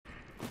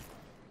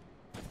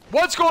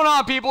What's going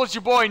on, people? It's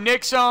your boy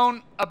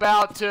Nickzone,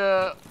 about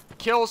to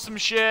kill some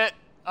shit.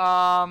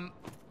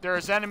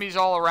 There's enemies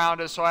all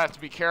around us, so I have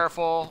to be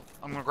careful.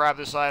 I'm gonna grab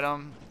this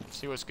item,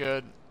 see what's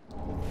good.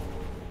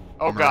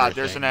 Oh god,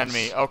 there's an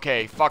enemy.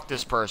 Okay, fuck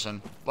this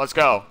person. Let's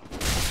go.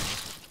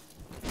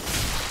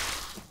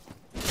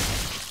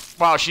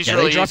 Wow, she's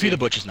really easy. They drop you the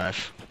butcher's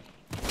knife.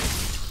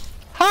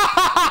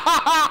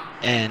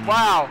 And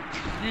wow,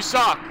 you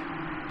suck.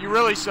 You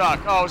really suck.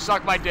 Oh,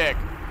 suck my dick.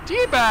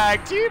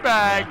 Teabag, teabag.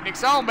 Yeah.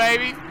 Nickzone,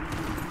 baby.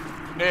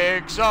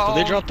 Nickzone. So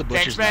they dropped the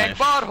butcher's knife.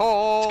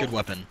 Butthole. It's a good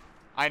weapon.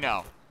 I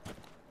know.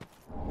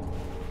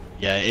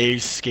 Yeah,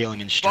 A's scaling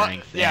in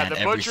strength. But, yeah, and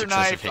the butcher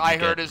knife I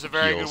heard is a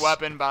very good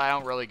weapon, but I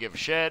don't really give a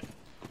shit.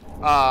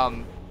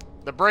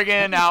 The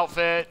brigand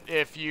outfit,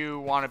 if you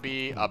want to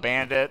be a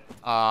bandit,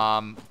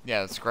 yeah,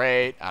 that's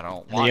great. I don't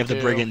want to. And you have the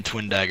brigand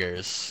twin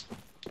daggers.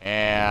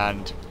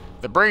 And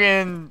the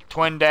brigand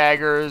twin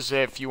daggers,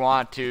 if you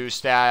want to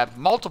stab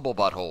multiple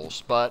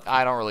buttholes, but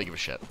I don't really give a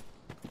shit.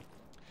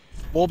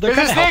 Well, this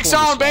is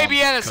Nickzone, baby,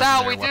 and it's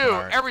how we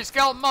do. Every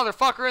skeleton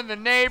motherfucker in the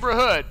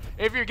neighborhood.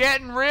 If you're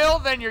getting real,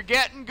 then you're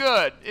getting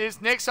good. It's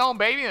Nickzone,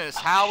 baby, and it's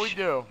how we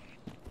do.